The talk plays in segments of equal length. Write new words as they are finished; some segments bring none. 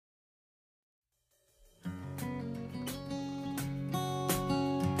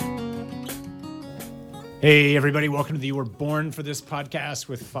Hey, everybody. Welcome to the You Were Born for This podcast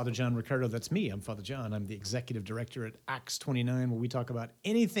with Father John Riccardo. That's me. I'm Father John. I'm the executive director at Acts 29, where we talk about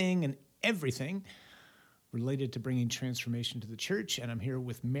anything and everything related to bringing transformation to the church. And I'm here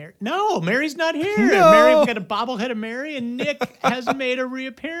with Mary. No, Mary's not here. No. Mary, we've got a bobblehead of Mary, and Nick has made a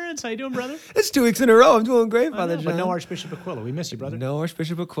reappearance. How you doing, brother? It's 2 weeks in a row. I'm doing great, Father John. But no Archbishop Aquila. We miss you, brother. No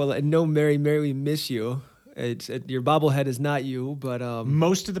Archbishop Aquila, and no Mary. Mary, we miss you. Your bobblehead is not you, but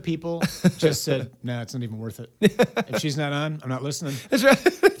Most of the people just said, nah, it's not even worth it. If she's not on, I'm not listening. that's right.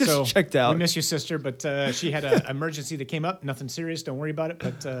 So checked out. We miss you, sister, but she had an emergency that came up. Nothing serious. Don't worry about it.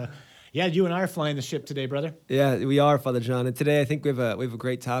 But yeah, you and I are flying the ship today, brother. Yeah, we are, Father John, and today I think we have a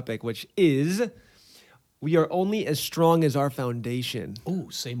great topic, which is we are only as strong as our foundation. Oh,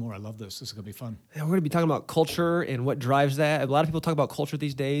 say more. I love this. This is going to be fun. And we're going to be talking about culture and what drives that. A lot of people talk about culture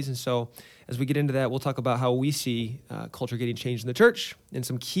these days, and so as we get into that, we'll talk about how we see culture getting changed in the church and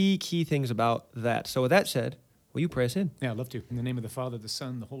some key things about that. So with that said, will you pray us in? Yeah, I'd love to. In the name of the Father, the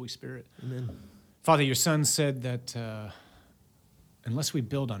Son, the Holy Spirit. Amen. Father, your Son said that unless we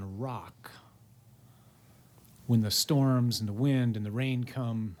build on rock, when the storms and the wind and the rain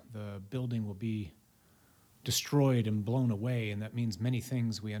come, the building will be destroyed and blown away, and that means many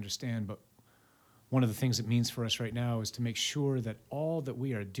things we understand, but one of the things it means for us right now is to make sure that all that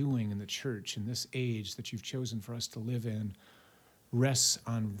we are doing in the church in this age that you've chosen for us to live in rests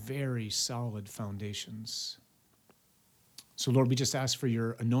on very solid foundations. So Lord, we just ask for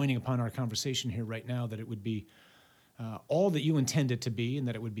your anointing upon our conversation here right now, that it would be all that you intend it to be, and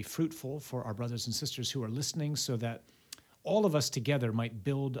that it would be fruitful for our brothers and sisters who are listening, so that all of us together might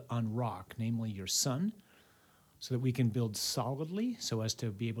build on rock, namely your Son, so that we can build solidly so as to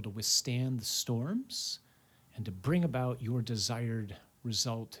be able to withstand the storms and to bring about your desired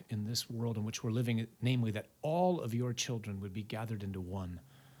result in this world in which we're living, namely that all of your children would be gathered into one.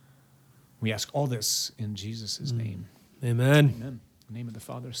 We ask all this in Jesus' name. Amen. Amen. In the name of the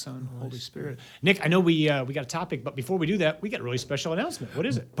Father, Son, Holy Spirit. Nick, I know we got a topic, but before we do that, we got a really special announcement. What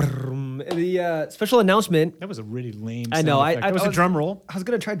is it? The special announcement. That was a really lame I know. sound effect. That was a drum roll. I was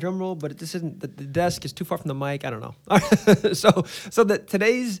gonna try drum roll, but this isn't. The desk is too far from the mic. I don't know. so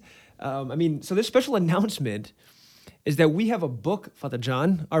today's. So this special announcement is that we have a book, Father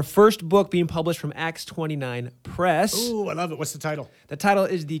John, our first book being published from Acts 29 Press. Ooh, I love it. What's the title? The title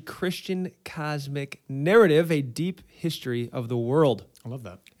is The Christian Cosmic Narrative, a Deep History of the World. I love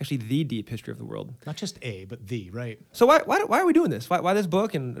that. Actually, the deep history of the world. Not just a, but the, right? So why are we doing this? Why this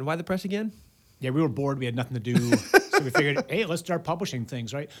book and why the press again? Yeah, we were bored. We had nothing to do. So we figured, hey, let's start publishing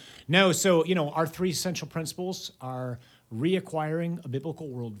things, right? No, so, our three essential principles are reacquiring a biblical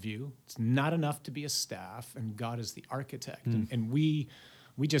worldview. It's not enough to be a staff, and God is the architect. And we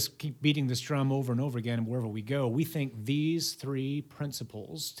just keep beating this drum over and over again, and wherever we go, we think these three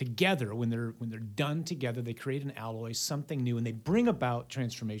principles together, when they're done together, they create an alloy, something new, and they bring about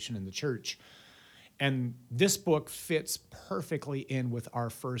transformation in the church. And this book fits perfectly in with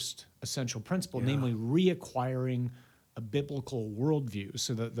our first essential principle, namely reacquiring a biblical worldview.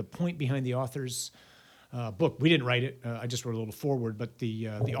 So the point behind the author's book, we didn't write it. I just wrote a little forward, but the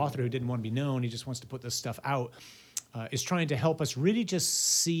author, who didn't want to be known, he just wants to put this stuff out, is trying to help us really just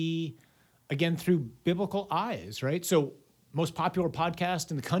see, again, through biblical eyes, right? So most popular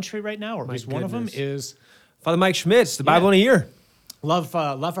podcast in the country right now, or at least one of them, is Father Mike Schmitz, The Bible in a Year. Love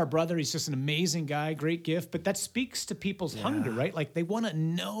our brother. He's just an amazing guy, great gift. But that speaks to people's hunger, right? Like they want to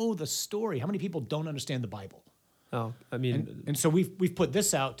know the story. How many people don't understand the Bible? Oh, I mean, and so we've put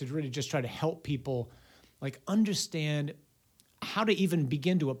this out to really just try to help people like understand how to even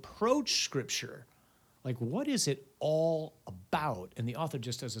begin to approach Scripture. Like, what is it all about? And the author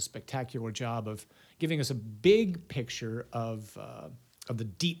just does a spectacular job of giving us a big picture of the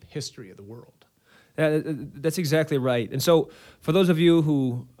deep history of the world. that's exactly right. And so for those of you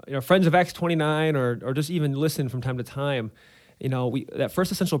who, friends of Acts 29 or just even listen from time to time, that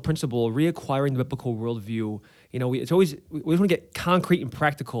first essential principle, reacquiring the biblical worldview, we always want to get concrete and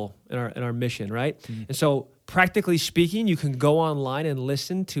practical in our mission, right? Mm-hmm. And so practically speaking, you can go online and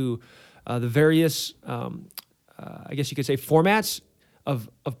listen to the various, I guess you could say, formats of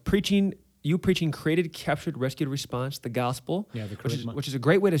preaching. You preaching created, captured, rescued response, the gospel, which is a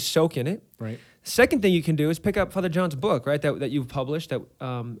great way to soak in it. Right. Second thing you can do is pick up Father John's book, right? That you've published,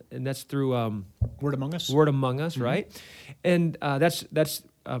 and that's through Word Among Us. Word Among Us, mm-hmm. right? And that's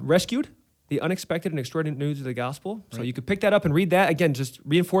rescued, the unexpected and extraordinary news of the gospel. So you could pick that up and read that again, just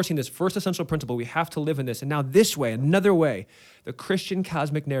reinforcing this first essential principle: we have to live in this. And now this way, another way, the Christian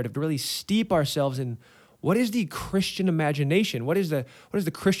cosmic narrative, to really steep ourselves in what is the Christian imagination? What is the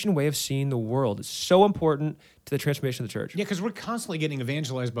Christian way of seeing the world? It's so important to the transformation of the church. Yeah, because we're constantly getting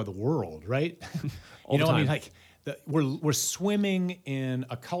evangelized by the world, right? All the I mean, time. like we're swimming in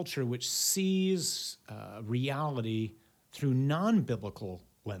a culture which sees reality through non-biblical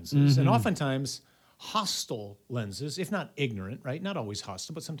lenses, and oftentimes hostile lenses, if not ignorant, right? Not always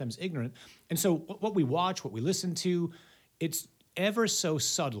hostile, but sometimes ignorant. And so what we watch, what we listen to, it's ever so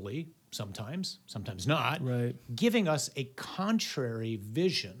subtly, sometimes not, Right. giving us a contrary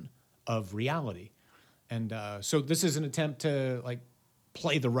vision of reality. And so this is an attempt to like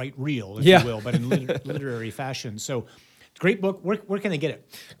play the right reel, if Yeah. you will, but in literary fashion. So great book. Where can they get it?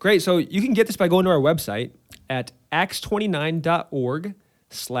 Great. So you can get this by going to our website at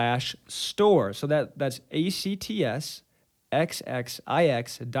acts29.org/store. So that's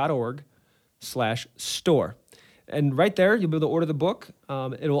actsxix.org/store. And right there, you'll be able to order the book.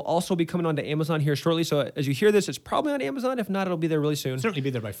 It will also be coming onto Amazon here shortly. So as you hear this, it's probably on Amazon. If not, it'll be there really soon. Certainly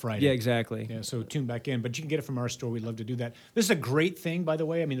be there by Friday. Yeah, exactly. Yeah, so tune back in. But you can get it from our store. We'd love to do that. This is a great thing, by the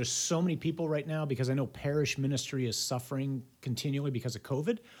way. I mean, there's so many people right now because I know parish ministry is suffering continually because of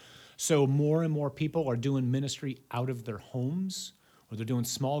COVID. So more and more people are doing ministry out of their homes, or they're doing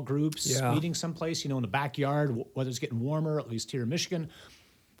small groups, Yeah. meeting someplace, in the backyard, whether it's getting warmer, at least here in Michigan.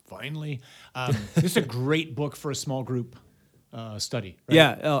 Finally. This is a great book for a small group study. Right?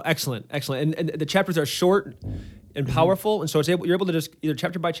 Yeah. Oh, excellent. And the chapters are short and powerful, and so you're able to just either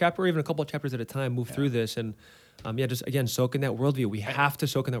chapter by chapter or even a couple of chapters at a time move through this, and just again soak in that worldview. We have to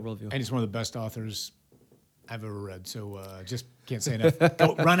soak in that worldview. And he's one of the best authors I've ever read. So just can't say enough.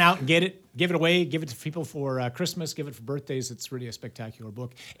 Go run out and get it. Give it away. Give it to people for Christmas. Give it for birthdays. It's really a spectacular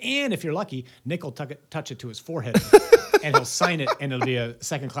book. And if you're lucky, Nick will touch it to his forehead and he'll sign it, and it'll be a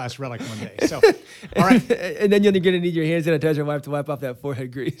second-class relic one day. So, all right. And then you're going to need your hand sanitizer wipe to wipe off that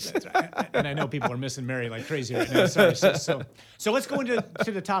forehead grease. That's right. And I know people are missing Mary like crazy right now. Sorry. So let's go into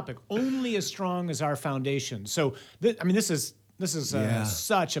the topic. Only as strong as our foundation. So, this is Yeah.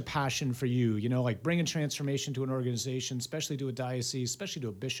 such a passion for you, like bringing transformation to an organization, especially to a diocese, especially to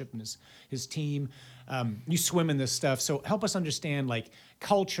a bishop and his team. You swim in this stuff. So help us understand like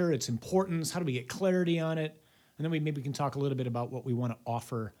culture, its importance. How do we get clarity on it? And then maybe we can talk a little bit about what we want to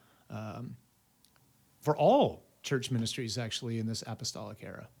offer for all church ministries actually in this apostolic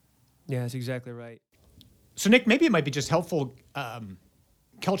era. Yeah, that's exactly right. So Nick, maybe it might be just helpful.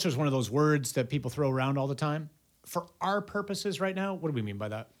 Culture is one of those words that people throw around all the time. For our purposes right now, what do we mean by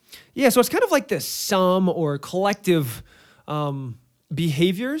that? Yeah, so it's kind of like the sum or collective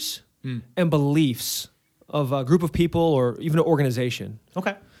behaviors and beliefs of a group of people or even an organization.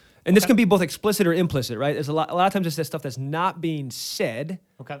 Okay. And this can be both explicit or implicit, right? There's a lot of times it's that stuff that's not being said,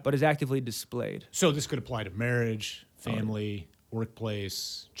 Okay. but is actively displayed. So this could apply to marriage, family,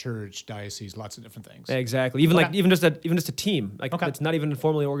 workplace, church, diocese, lots of different things. Exactly. Even Okay. even just a team, like Okay. it's not even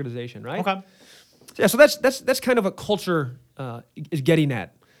formally an organization, right? Okay. Yeah, so that's kind of what culture is getting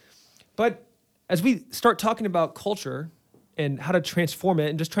at. But as we start talking about culture and how to transform it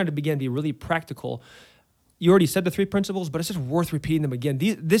and just trying to begin to be really practical, you already said the three principles, but it's just worth repeating them again.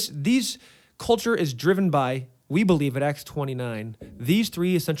 These culture is driven by, we believe at Acts 29, these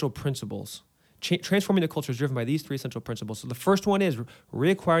three essential principles. Transforming the culture is driven by these three essential principles. So the first one is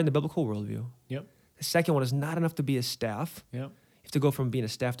reacquiring the biblical worldview. Yep. The second one is not enough to be a staff. Yep. You have to go from being a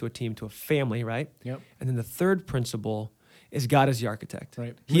staff to a team to a family, right? Yep. And then the third principle is God is the architect.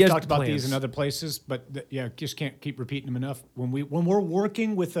 Right. He We've has talked the about these plans. in other places, but just can't keep repeating them enough. When we're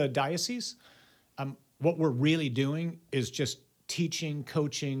working with a diocese, what we're really doing is just teaching,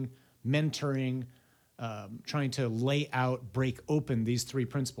 coaching, mentoring, trying to lay out, break open these three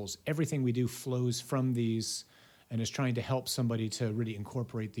principles. Everything we do flows from these and is trying to help somebody to really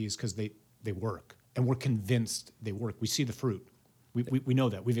incorporate these because they work. And we're convinced they work. We see the fruit. We know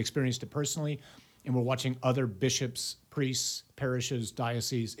that. We've experienced it personally, and we're watching other bishops, priests, parishes,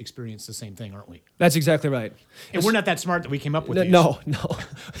 dioceses experience the same thing, aren't we? That's exactly right. And we're not that smart that we came up with these. No.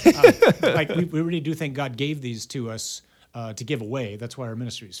 Like we really do think God gave these to us to give away. That's why our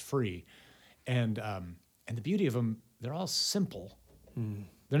ministry is free. And the beauty of them, they're all simple.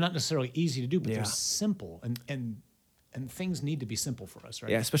 They're not necessarily easy to do, but Yeah. they're simple. And things need to be simple for us,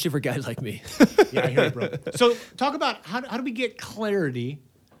 right? Yeah, especially for guys like me. Yeah, I hear you, bro. So talk about how do we get clarity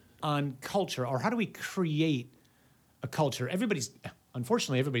on culture, or how do we create a culture?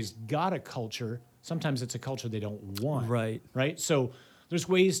 Unfortunately, everybody's got a culture. Sometimes it's a culture they don't want. Right. Right? So there's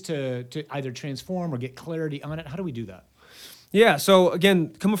ways to either transform or get clarity on it. How do we do that? Yeah. So again,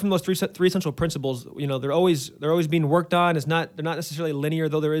 coming from those three essential principles, they're always being worked on. They're not necessarily linear,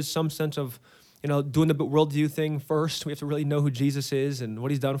 though there is some sense of doing the worldview thing first. We have to really know who Jesus is and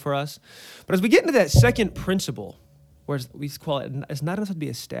what he's done for us. But as we get into that second principle, where we call it, it's not enough to be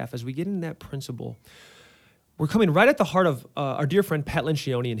a staff. As we get into that principle, we're coming right at the heart of our dear friend Pat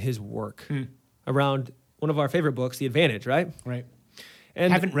Lencioni and his work around one of our favorite books, The Advantage, right? Right.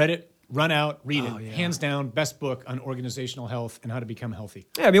 And haven't read it, run out, read Oh, it. yeah. Hands down, best book on organizational health and how to become healthy.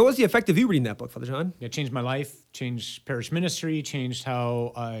 yeah, I mean, what was the effect of you reading that book, Father John? It changed my life, changed parish ministry, changed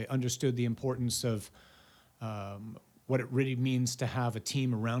how I understood the importance of what it really means to have a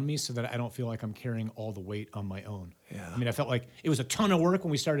team around me so that I don't feel like I'm carrying all the weight on my own. Yeah. I mean, I felt like it was a ton of work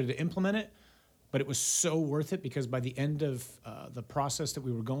when we started to implement it, but it was so worth it because by the end of the process that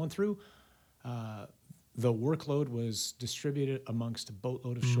we were going through, the workload was distributed amongst a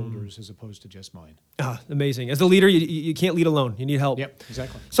boatload of shoulders as opposed to just mine. Amazing. As the leader, you can't lead alone. You need help. Yep,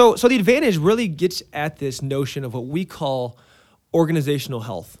 exactly. So the Advantage really gets at this notion of what we call organizational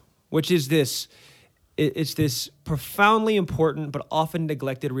health, which is this. It's this profoundly important but often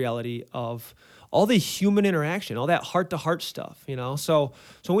neglected reality of all the human interaction, all that heart-to-heart stuff, So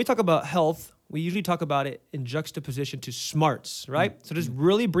when we talk about health, we usually talk about it in juxtaposition to smarts, right? So just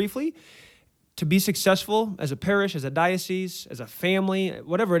really briefly, to be successful as a parish, as a diocese, as a family,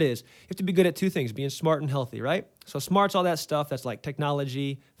 whatever it is, you have to be good at two things, being smart and healthy, right? So smart's all that stuff that's like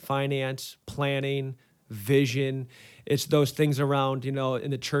technology, finance, planning, vision. It's those things around,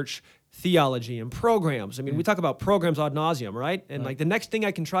 in the church, theology and programs. I mean, we talk about programs ad nauseum, right? And like the next thing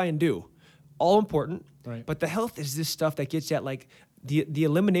I can try and do, all important. Right. But the health is this stuff that gets at like the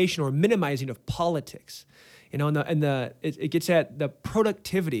elimination or minimizing of politics, it gets at the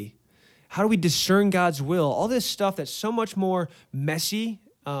productivity. How do we discern God's will? All this stuff that's so much more messy,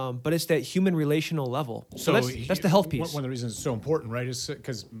 but it's that human relational level. So that's the health piece. One of the reasons it's so important, right, is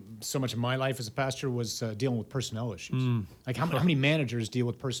because so much of my life as a pastor was dealing with personnel issues. Like how many managers deal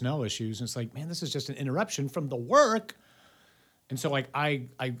with personnel issues? And it's like, man, this is just an interruption from the work. And so like I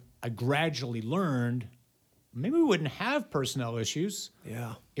gradually learned maybe we wouldn't have personnel issues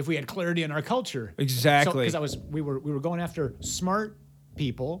if we had clarity in our culture. Exactly. Because we were going after smart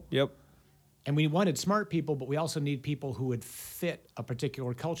people. Yep. And we wanted smart people, but we also need people who would fit a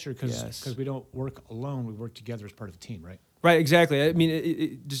particular culture because we don't work alone. We work together as part of a team, right? Right, exactly. I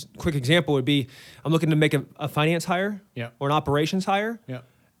mean, just a quick example would be I'm looking to make a finance hire or an operations hire. Yeah.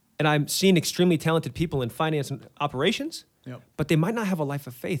 And I'm seeing extremely talented people in finance and operations, but they might not have a life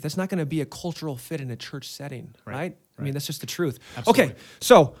of faith. That's not going to be a cultural fit in a church setting, right? I mean, that's just the truth. Absolutely. Okay,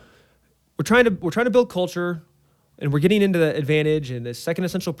 so we're trying to build culture, and we're getting into the Advantage and the second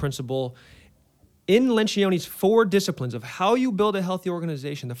essential principle. In Lencioni's 4 disciplines of how you build a healthy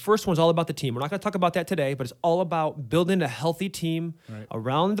organization, the first one's all about the team. We're not going to talk about that today, but it's all about building a healthy team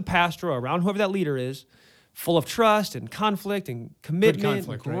around the pastor, around whoever that leader is, full of trust and conflict and commitment. Good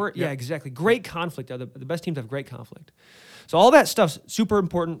conflict, right? Yeah, exactly. Great conflict. The best teams have great conflict. So all that stuff's super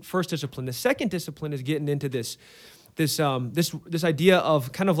important. First discipline. The second discipline is getting into this idea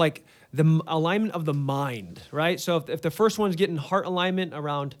of kind of like the alignment of the mind, right? So if the first one's getting heart alignment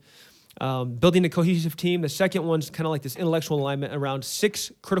around building a cohesive team, the second one's kind of like this intellectual alignment around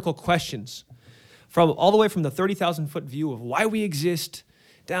 6 critical questions, from all the way from the 30,000-foot view of why we exist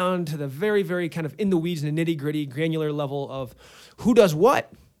down to the very, very kind of in the weeds and the nitty-gritty granular level of who does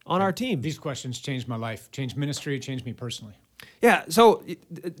what on our team. These questions changed my life, changed ministry, changed me personally. Yeah, so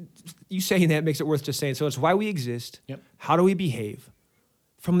you saying that makes it worth just saying. So it's why we exist. Yep. How do we behave?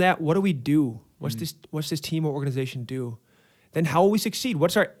 From that, what do we do? What's this team or organization do? Then how will we succeed?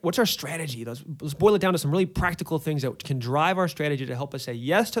 What's our strategy? Let's boil it down to some really practical things that can drive our strategy to help us say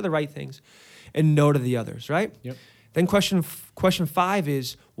yes to the right things and no to the others, right? Yep. Then question 5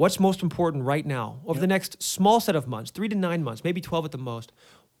 is, what's most important right now? Over the next small set of months, 3 to 9 months, maybe 12 at the most,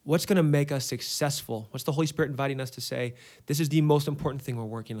 what's going to make us successful? What's the Holy Spirit inviting us to say, this is the most important thing we're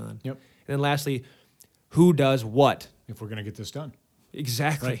working on? Yep. And then lastly, who does what? If we're going to get this done.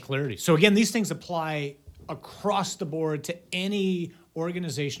 Exactly. Right, clarity. So again, these things apply across the board to any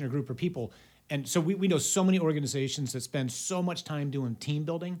organization or group of people. And so we know so many organizations that spend so much time doing team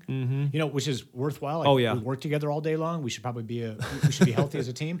building, which is worthwhile. Like, we work together all day long. We should probably be healthy as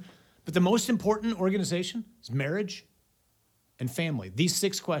a team. But the most important organization is marriage and family. These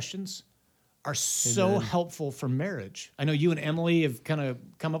 6 questions are so helpful for marriage. I know you and Emily have kind of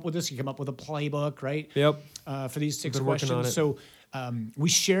come up with this. You come up with a playbook, right? Yep. For these 6 been working on questions. it. So we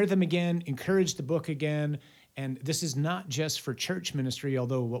share them again, encourage the book again. And this is not just for church ministry,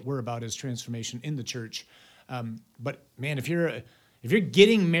 although what we're about is transformation in the church. But man, if you're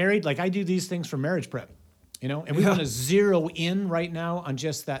getting married, like I do these things for marriage prep, and we want to zero in right now on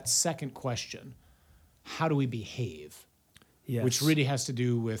just that second question: how do we behave? Yes. Which really has to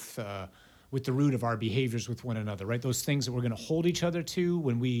do with with the root of our behaviors with one another, right? Those things that we're going to hold each other to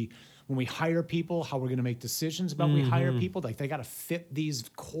when we hire people, how we're going to make decisions about when we hire people. Like they got to fit these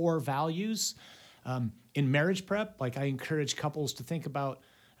core values. In marriage prep, like I encourage couples to think about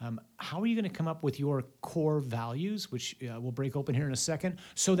how are you going to come up with your core values, which we'll break open here in a second,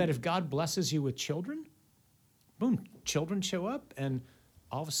 so that if God blesses you with children, boom, children show up, and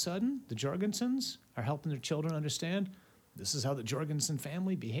all of a sudden the Jorgensens are helping their children understand this is how the Jorgensen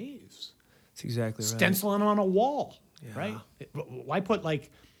family behaves. That's exactly right. Stenciling on a wall, right? Why put like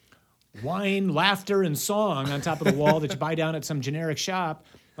wine, laughter, and song on top of the wall that you buy down at some generic shop?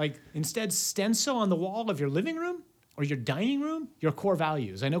 Like instead stencil on the wall of your living room or your dining room your core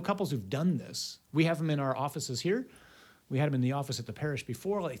values. I know couples who've done this. We have them in our offices here. We had them in the office at the parish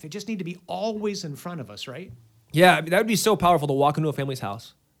before. Like they just need to be always in front of us, right? Yeah, I mean, that would be so powerful to walk into a family's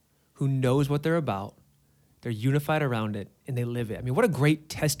house who knows what they're about. They're unified around it, and they live it. I mean, what a great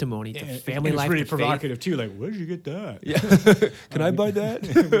testimony to family and life. It's really and provocative, too. Like, where'd you get that? Yeah. Can I buy that?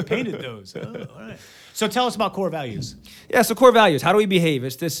 We painted those. Oh, all right. So tell us about core values. Yeah, so core values. How do we behave?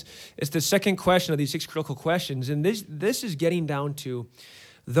 It's the second question of these 6 critical questions, and this is getting down to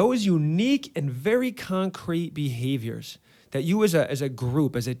those unique and very concrete behaviors that you as a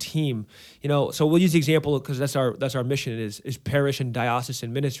group, as a team, so we'll use the example because that's our mission is parish and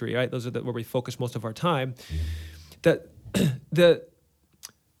diocesan ministry, right? Those are where we focus most of our time. The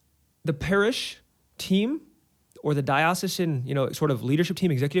parish team or the diocesan, sort of leadership team,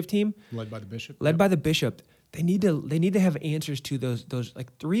 executive team, Led by the bishop. by the bishop, they need to have answers to those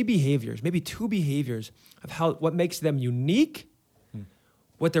like 3 behaviors, maybe 2 behaviors of what makes them unique,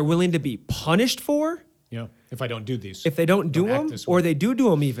 what they're willing to be punished for. If I don't do these. If they don't do act them, this or way. they do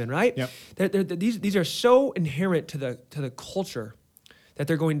them even, right? Yep. These are so inherent to the culture that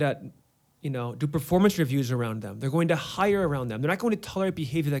they're going to, do performance reviews around them. They're going to hire around them. They're not going to tolerate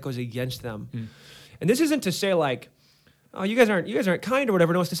behavior that goes against them. And this isn't to say like, oh, you guys aren't kind or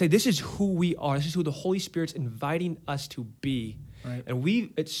whatever. No, it's to say this is who we are. This is who the Holy Spirit's inviting us to be. Right. And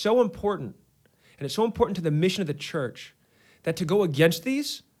it's so important, and it's so important to the mission of the church that to go against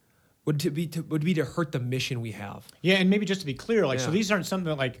these would be to hurt the mission we have. Yeah, and maybe just to be clear, so Yeah. these aren't something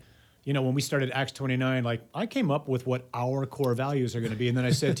that like, when we started Acts 29, like I came up with what our core values are going to be. And then I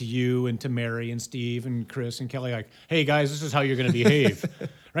said to you and to Mary and Steve and Chris and Kelly, like, hey guys, this is how you're going to behave,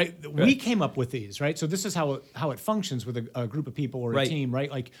 right? We came up with these, right? So this is how it functions with a group of people or a team, right?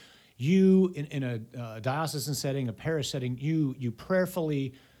 Like you in a diocesan setting, a parish setting, you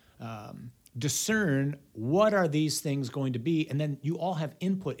prayerfully discern what are these things going to be, and then you all have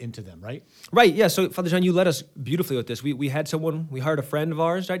input into them, right? Right, yeah. So Father John, you led us beautifully with this. We hired a friend of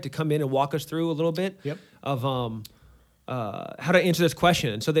ours, right, to come in and walk us through a little bit of how to answer this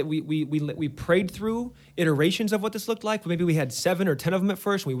question. So that we prayed through iterations of what this looked like. Maybe we had 7 or 10 of them at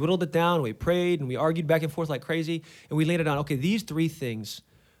first, and we whittled it down, and we prayed, and we argued back and forth like crazy, and we laid it on, okay, these 3 things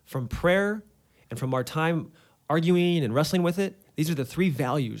from prayer and from our time arguing and wrestling with it, these are the 3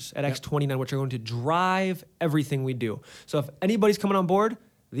 values at Acts 29, which are going to drive everything we do. So if anybody's coming on board,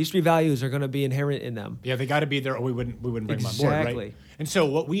 these 3 values are going to be inherent in them. Yeah, they got to be there, or we wouldn't bring them on board, right? And so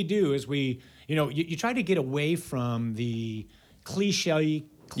what we do is you try to get away from the cliche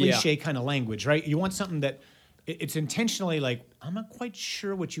kind of language, right? You want something that it's intentionally like, I'm not quite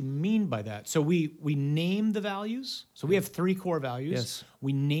sure what you mean by that. So we name the values. So we have 3 core values. Yes.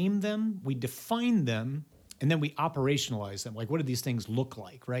 We name them, we define them, and then we operationalize them. Like, what do these things look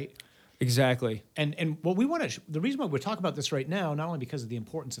like, right? Exactly. And what we want to, the reason why we're talking about this right now, not only because of the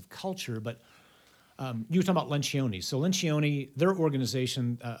importance of culture, but you were talking about Lencioni. So Lencioni, their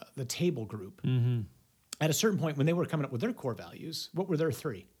organization, the Table Group, at a certain point when they were coming up with their core values, what were their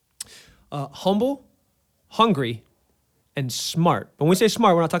 3? Humble, hungry, and smart. But when we say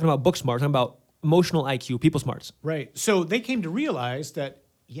smart, we're not talking about book smart. We're talking about emotional IQ, people smarts. Right. So they came to realize that,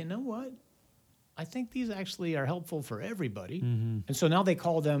 you know what? I think these actually are helpful for everybody. And so now they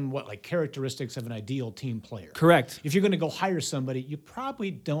call them like characteristics of an ideal team player. Correct. If you're going to go hire somebody, you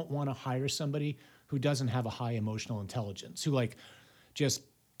probably don't want to hire somebody who doesn't have a high emotional intelligence, who like just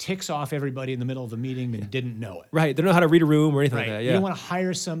ticks off everybody in the middle of a meeting and didn't know it. Right. They don't know how to read a room or anything like that. You Yeah. don't want to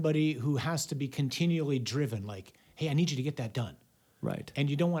hire somebody who has to be continually driven, like, hey, I need you to get that done. Right. And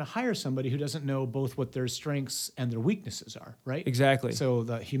you don't want to hire somebody who doesn't know both what their strengths and their weaknesses are, right? Exactly. So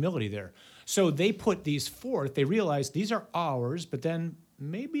the humility there. So they put these forth. They realized these are ours, but then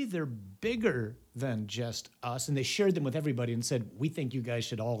maybe they're bigger than just us. And they shared them with everybody and said, we think you guys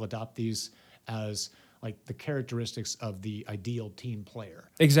should all adopt these as like the characteristics of the ideal team player.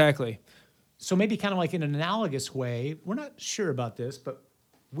 Exactly. So maybe kind of like in an analogous way, we're not sure about this, but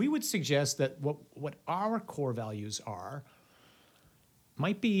we would suggest that what our core values are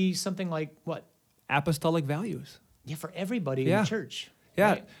might be something like what? Apostolic values. Yeah, for everybody in Yeah. the church.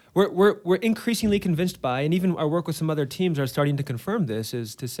 Yeah, right? we're increasingly convinced by, and even our work with some other teams are starting to confirm this,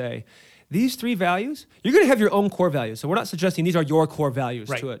 is to say, these 3 values, you're going to have your own core values. So we're not suggesting these are your core values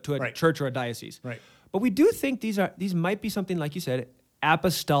Right, to a right. church or a diocese. Right. But we do think these might be something, like you said,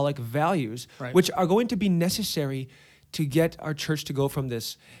 apostolic values, Right. which are going to be necessary to get our church to go from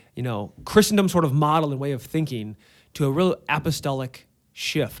this, Christendom sort of model and way of thinking to a real apostolic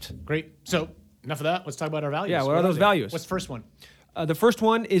shift. Great. So enough of that. Let's talk about our values. Yeah, what are those they? values? What's the first one? The first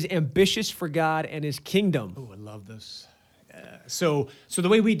one is ambitious for God and his kingdom. Oh, I love this. So the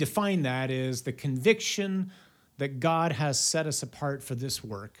way we define that is the conviction that God has set us apart for this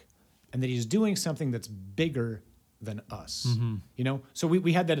work and that he's doing something that's bigger than us. So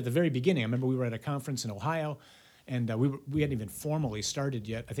we had that at the very beginning. I remember we were at a conference in Ohio, and we hadn't even formally started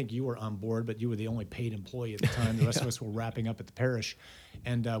yet. I think you were on board, but you were the only paid employee at the time. The rest of us were wrapping up at the parish.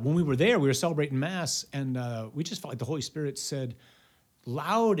 And when we were there, we were celebrating Mass, and we just felt like the Holy Spirit said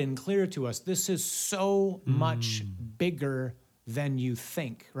loud and clear to us, this is so much bigger than you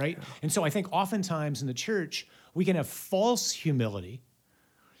think, right? And so I think oftentimes in the church, we can have false humility,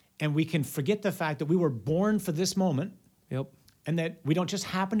 and we can forget the fact that we were born for this moment, Yep. and that we don't just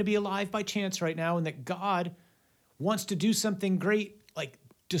happen to be alive by chance right now, and that God wants to do something great, like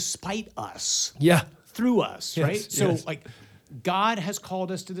despite us, Yeah. through us, Yes, right? So yes. like God has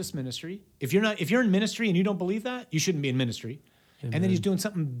called us to this ministry. If you're in ministry and you don't believe that, you shouldn't be in ministry. And then he's doing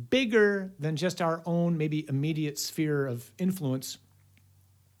something bigger than just our own maybe immediate sphere of influence.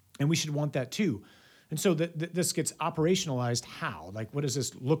 And we should want that too. And so this gets operationalized how? Like, what does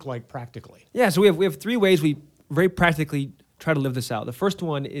this look like practically? Yeah, so we have 3 ways we very practically try to live this out. The first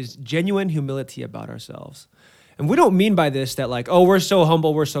one is genuine humility about ourselves. And we don't mean by this that like, oh, we're so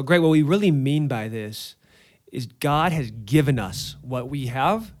humble, we're so great. What we really mean by this is God has given us what we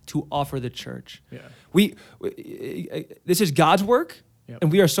have to offer the church. Yeah. This is God's work, Yep.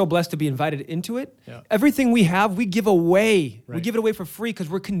 and we are so blessed to be invited into it. Yeah. Everything we have, we give away. We Right. give it away for free because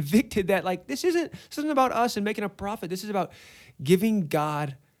we're convicted that like this isn't about us and making a profit. This is about giving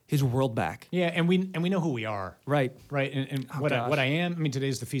God his world back. Yeah, and we know who we are. Right. Right, and Oh, what gosh. I am. I mean,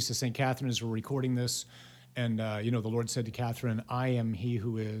 today's the feast of Saint Catherine as we're recording this, and the Lord said to Catherine, "I am he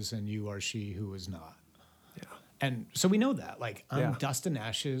who is, and you are she who is not." Yeah. And so we know that. Like, I'm Yeah. dust and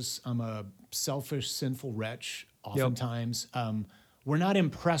ashes. I'm a selfish, sinful wretch. Oftentimes, we're not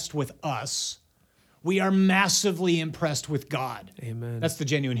impressed with us. We are massively impressed with God. Amen. That's the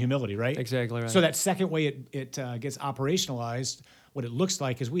genuine humility, right? Exactly right. So that second way it gets operationalized, what it looks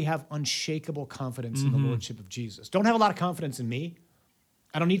like is we have unshakable confidence in the Lordship of Jesus. Don't have a lot of confidence in me.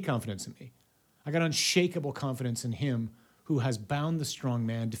 I don't need confidence in me. I got unshakable confidence in him who has bound the strong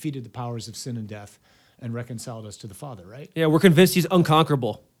man, defeated the powers of sin and death, and reconciled us to the Father, right? Yeah, we're convinced he's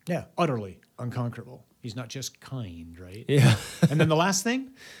unconquerable. Yeah, utterly unconquerable. He's not just kind, right? Yeah. And then the last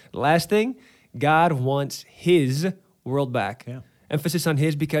thing? Last thing, God wants his world back. Yeah. Emphasis on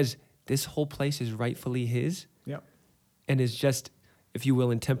his because this whole place is rightfully his Yeah. and is just, if you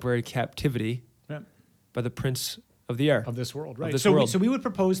will, in temporary captivity Yeah. by the prince of the air. Of this world, right? this so, world. so we would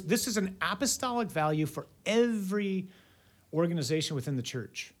propose this is an apostolic value for every organization within the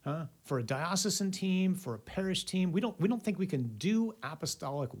church, for a diocesan team, for a parish team. We don't think we can do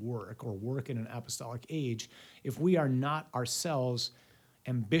apostolic work or work in an apostolic age if we are not ourselves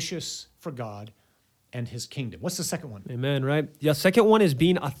ambitious for God and his kingdom. What's the second one? Amen, right? Yeah, second one is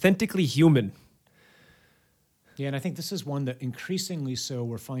being authentically human. Yeah, and I think this is one that increasingly so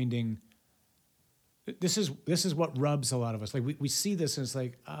we're finding this is what rubs a lot of us. Like we see this and it's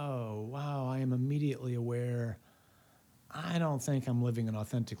like, oh, wow, I am immediately aware I don't think I'm living an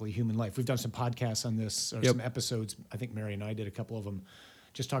authentically human life. We've done some podcasts on this, or Yep. some episodes. I think Mary and I did a couple of them,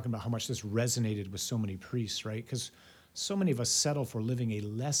 just talking about how much this resonated with so many priests, right? Because so many of us settle for living a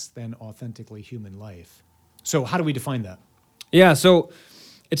less than authentically human life. So how do we define that? Yeah, so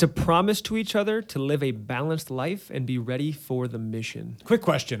it's a promise to each other to live a balanced life and be ready for the mission. Quick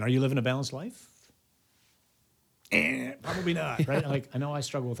question: are you living a balanced life? Probably not, right? Like I know I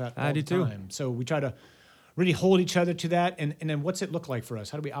struggle with that all I do the too. time. So we try to really hold each other to that, and then what's it look like for us?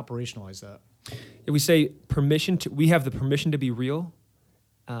 How do we operationalize that? We say we have the permission to be real,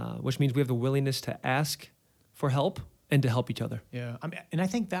 which means we have the willingness to ask for help and to help each other. Yeah, and I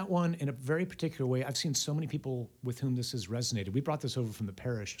think that one, in a very particular way, I've seen so many people with whom this has resonated. We brought this over from the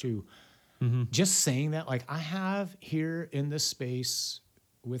parish too. Just saying that, like I have here in this space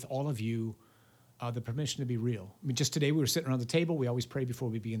with all of you, the permission to be real. I mean, just today we were sitting around the table. We always pray before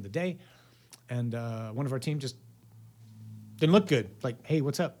we begin the day. And one of our team just didn't look good. Like, hey,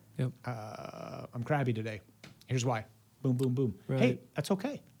 what's up? Yep. I'm crabby today. Here's why. boom, boom, boom. Right. Hey, that's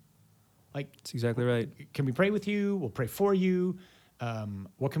okay. Like, That's exactly right. can we pray with you? We'll pray for you.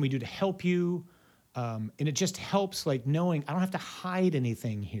 What can we do to help you? And it just helps, like, knowing I don't have to hide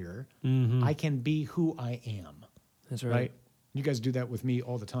anything here. I can be who I am. That's Right? right. You guys do that with me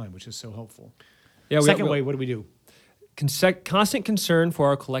all the time, which is so helpful. Yeah. Second way, what do we do? Constant concern for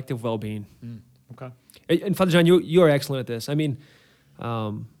our collective well-being. Okay. And Father John, you are excellent at this. I mean,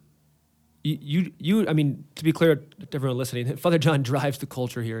 I mean, to be clear to everyone listening, Father John drives the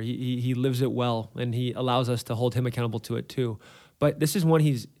culture here. He lives it well, and he allows us to hold him accountable to it too. But this is one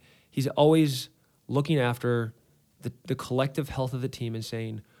he's always looking after the collective health of the team and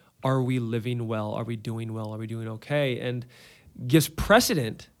saying, are we living well? Are we doing well? Are we doing okay? And gives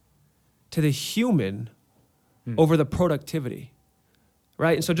precedent to the human over the productivity,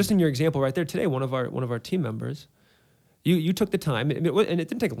 right? And so just in your example right there today, one of our team members, you took the time, and it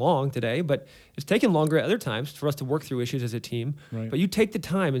didn't take long today, but it's taken longer at other times for us to work through issues as a team. Right. But you take the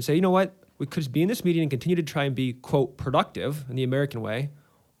time and say, you know what, we could just be in this meeting and continue to try and be, quote, productive in the American way,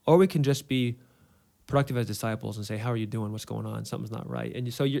 or we can just be productive as disciples and say, how are you doing? What's going on? Something's not right.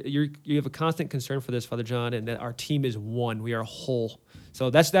 And so you have a constant concern for this, Father John, and that our team is one. We are whole. So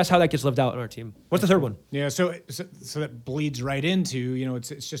that's how that gets lived out in our team. What's the third one? Yeah, so that bleeds right into,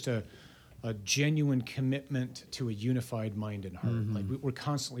 it's just a genuine commitment to a unified mind and heart. Like we're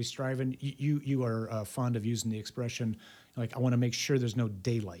constantly striving. You are fond of using the expression, like, I want to make sure there's no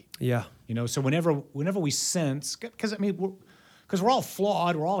daylight. Yeah. So whenever we sense, because we're all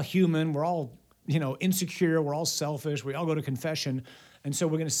flawed, we're all human, we're all insecure, we're all selfish, we all go to confession, and so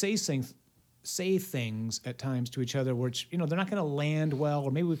we're going to say things at times to each other which they're not going to land well,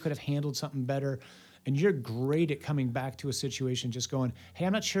 or maybe we could have handled something better. And you're great at coming back to a situation just going, hey,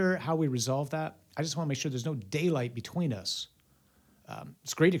 I'm not sure how we resolve that. I just want to make sure there's no daylight between us.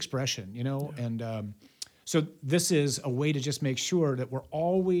 It's great expression, and so this is a way to just make sure that we're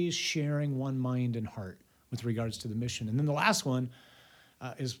always sharing one mind and heart with regards to the mission. And then the last one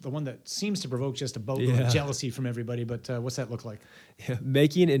is the one that seems to provoke just a boatload of jealousy from everybody, but what's that look like? Yeah,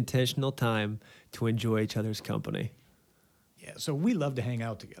 making intentional time to enjoy each other's company. Yeah, so we love to hang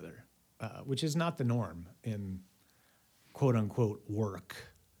out together, which is not the norm in quote-unquote work,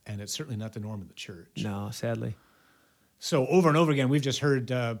 and it's certainly not the norm in the church. No, sadly. So over and over again, we've just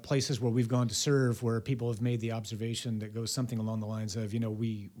heard places where we've gone to serve where people have made the observation that goes something along the lines of,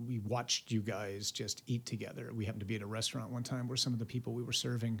 we watched you guys just eat together. We happened to be at a restaurant one time where some of the people we were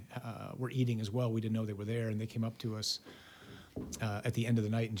serving were eating as well. We didn't know they were there, and they came up to us at the end of the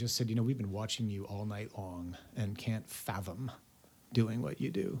night and just said, we've been watching you all night long and can't fathom doing what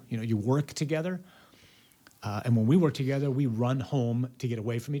you do. You work together. And when we work together, we run home to get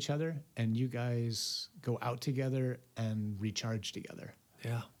away from each other, and you guys go out together and recharge together.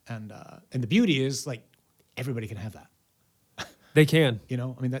 Yeah. And the beauty is, like, everybody can have that. They can.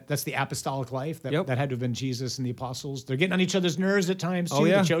 That's the apostolic life. That Yep. had to have been Jesus and the apostles. They're getting on each other's nerves at times, too. Oh,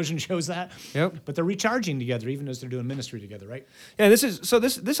 yeah. The Chosen shows that. Yep. But they're recharging together, even as they're doing ministry together, right? Yeah,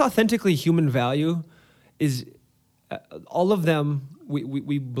 this authentically human value is all of them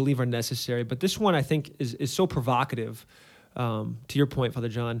we believe are necessary, but this one I think is so provocative. To your point, Father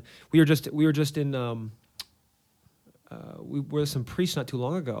John, we were just in we were with some priests not too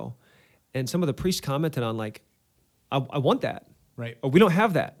long ago, and some of the priests commented on, like, I want that, Right. or we don't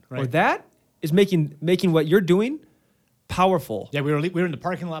have that, or Right. that is making what you're doing powerful. Yeah, we were in the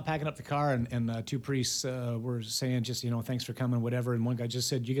parking lot packing up the car, and two priests were saying just, thanks for coming, whatever. And one guy just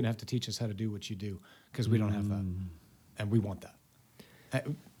said, you're going to have to teach us how to do what you do, because we don't have that. And we want that.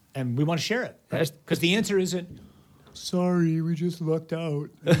 And we want to share it. Because the answer isn't, sorry, we just lucked out.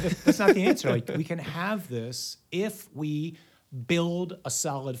 That's not the answer. Like, we can have this if we build a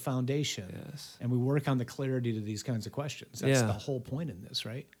solid foundation. Yes. And we work on the clarity to these kinds of questions. That's Yeah. the whole point in this,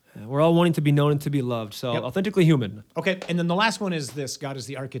 right? We're all wanting to be known and to be loved, so Yep. authentically human. Okay, and then the last one is this: God is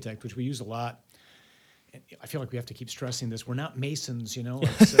the architect, which we use a lot. And I feel like we have to keep stressing this. We're not masons,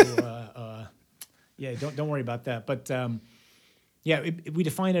 So, yeah, don't worry about that. But we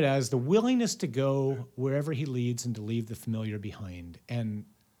define it as the willingness to go wherever He leads and to leave the familiar behind. And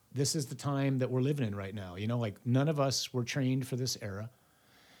this is the time that we're living in right now. Like, none of us were trained for this era,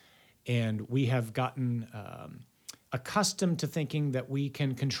 and we have gotten accustomed to thinking that we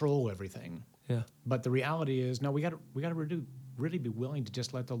can control everything. Yeah. But the reality is, no, we got to really be willing to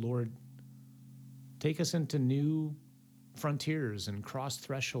just let the Lord take us into new frontiers and cross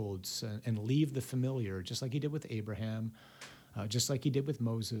thresholds and leave the familiar, just like He did with Abraham, just like He did with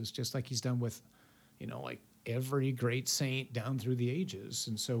Moses, just like He's done with, like every great saint down through the ages.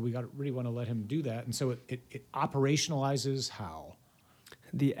 And so we really want to let Him do that. And so it operationalizes how?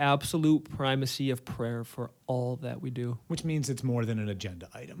 the absolute primacy of prayer for all that we do. Which means it's more than an agenda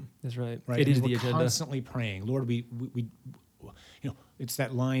item. That's right. Right? It is I mean, the we're agenda. constantly praying. Lord, we, it's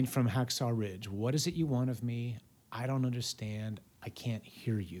that line from Hacksaw Ridge. What is it you want of me? I don't understand. I can't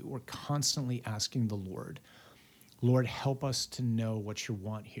hear you. We're constantly asking the Lord, help us to know what you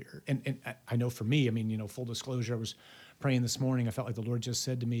want here. And I know for me, I mean, full disclosure, I was praying this morning. I felt like the Lord just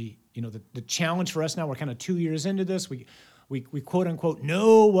said to me, the challenge for us now, we're kind of 2 years into this. We quote unquote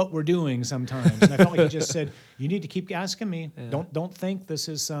know what we're doing sometimes. And I felt like he just said, you need to keep asking me. Yeah. Don't think this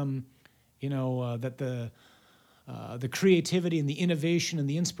is that the creativity and the innovation and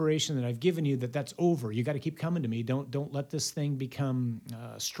the inspiration that I've given you, that's over. You got to keep coming to me. Don't let this thing become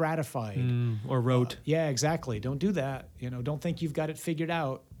stratified Or rote. Yeah, exactly. Don't do that. Don't think you've got it figured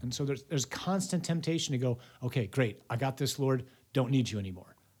out. And so there's constant temptation to go, okay, great, I got this, Lord. Don't need you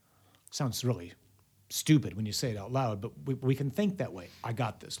anymore. Sounds really stupid when you say it out loud, but we can think that way. I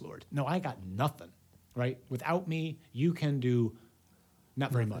got this, Lord. No, I got nothing, right? Without me, you can do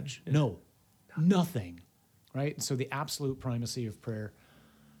not very much. Yeah. No, nothing, right? And so the absolute primacy of prayer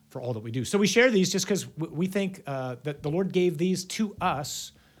for all that we do. So we share these just because we think that the Lord gave these to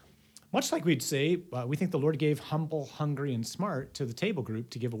us, much like we'd say, we think the Lord gave humble, hungry, and smart to the table group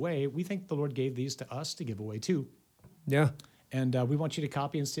to give away. We think the Lord gave these to us to give away too. Yeah. And we want you to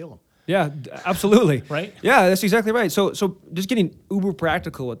copy and steal them. Yeah, absolutely. Right? Yeah, that's exactly right. So just getting uber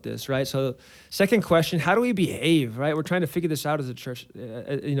practical with this, right? So second question, how do we behave, right? We're trying to figure this out as a church,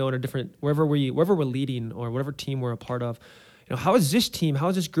 in a different, wherever we're leading or whatever team we're a part of. How is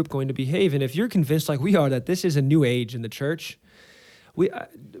this group going to behave? And if you're convinced like we are that this is a new age in the church,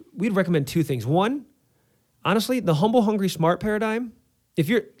 we'd recommend two things. One, honestly, the humble, hungry, smart paradigm. If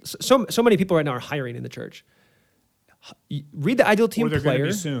you're so many people right now are hiring in the church. Read the ideal team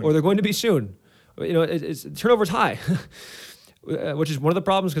player, or they're going to be soon. It's turnover's high, which is one of the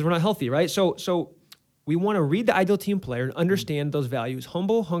problems because we're not healthy, right? So we want to read the ideal team player and understand those values: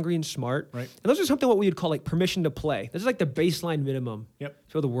 humble, hungry, and smart. Right. And those are something what we would call like permission to play. This is like the baseline minimum. Yep.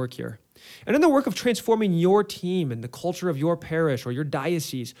 To be able to work here. And in the work of transforming your team and the culture of your parish or your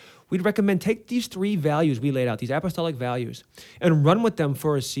diocese, we'd recommend take these three values we laid out, these apostolic values, and run with them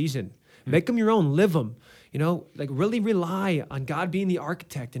for a season. Make them your own, live them. Really rely on God being the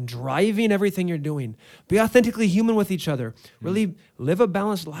architect and driving everything you're doing. Be authentically human with each other. Really live a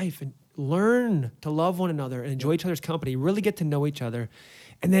balanced life and learn to love one another and enjoy each other's company. Really get to know each other.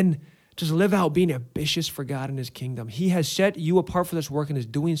 And then just live out being ambitious for God and his kingdom. He has set you apart for this work and is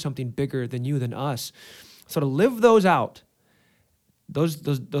doing something bigger than you, than us. So to live those out, those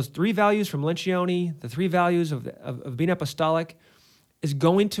three values from Lencioni, the three values of being apostolic, is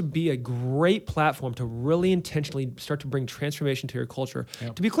going to be a great platform to really intentionally start to bring transformation to your culture.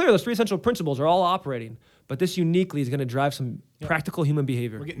 Yep. To be clear, those three essential principles are all operating, but this uniquely is going to drive some practical human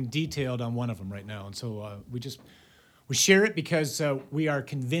behavior. We're getting detailed on one of them right now, and so we share it because we are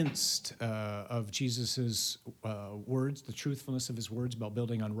convinced of Jesus's words, the truthfulness of his words about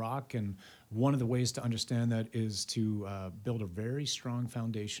building on rock, and one of the ways to understand that is to build a very strong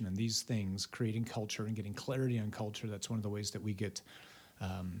foundation in these things, creating culture and getting clarity on culture. That's one of the ways that we get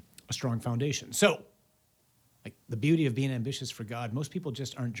a strong foundation. So, like the beauty of being ambitious for God, most people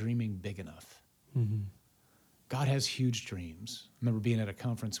just aren't dreaming big enough. Mm-hmm. God has huge dreams. I remember being at a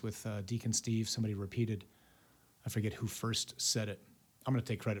conference with Deacon Steve. Somebody repeated, I forget who first said it. I'm going to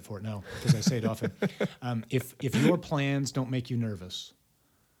take credit for it now because I say it often. If your plans don't make you nervous,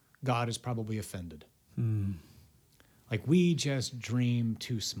 God is probably offended. Like we just dream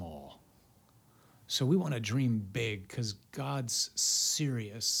too small. So we want to dream big because God's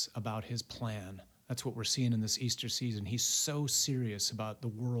serious about his plan. That's what we're seeing in this Easter season. He's so serious about the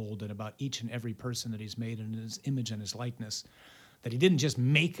world and about each and every person that he's made in his image and his likeness that he didn't just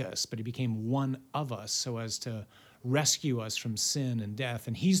make us, but he became one of us so as to rescue us from sin and death.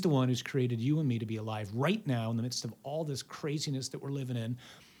 And he's the one who's created you and me to be alive right now in the midst of all this craziness that we're living in.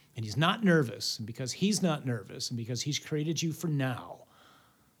 And he's not nervous. And because he's not nervous and because he's created you for now,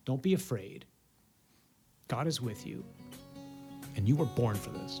 don't be afraid. God is with you. And you were born for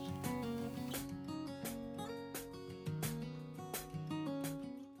this.